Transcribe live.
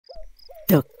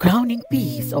The crowning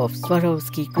piece of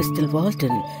Swarovski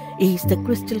Kristallwalten is the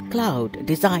crystal cloud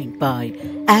designed by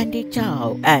Andy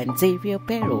Chow and Xavier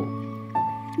Perrot.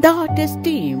 The artist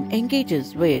team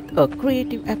engages with a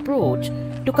creative approach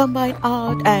to combine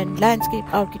art and landscape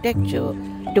architecture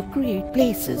to create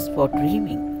places for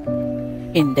dreaming.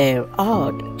 In their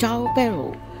art, Chow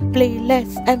Perrot play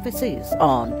less emphasis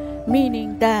on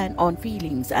meaning than on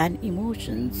feelings and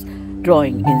emotions,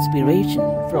 drawing inspiration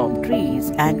from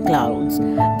trees and clouds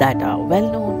that are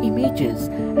well-known images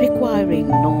requiring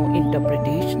no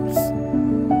interpretations.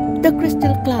 The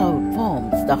crystal cloud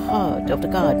forms the heart of the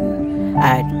garden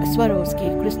at Swarovski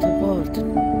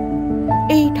Kristallwalten.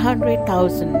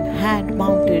 800,000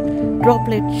 hand-mounted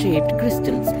droplet-shaped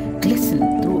crystals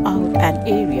glisten throughout an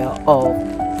area of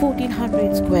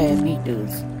 1,400 square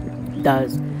meters.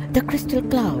 Thus, the crystal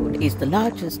cloud is the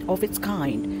largest of its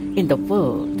kind in the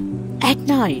world. At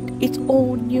night, its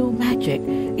own new magic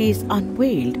is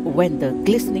unveiled when the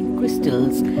glistening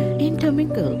crystals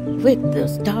intermingle with the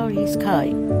starry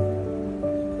sky.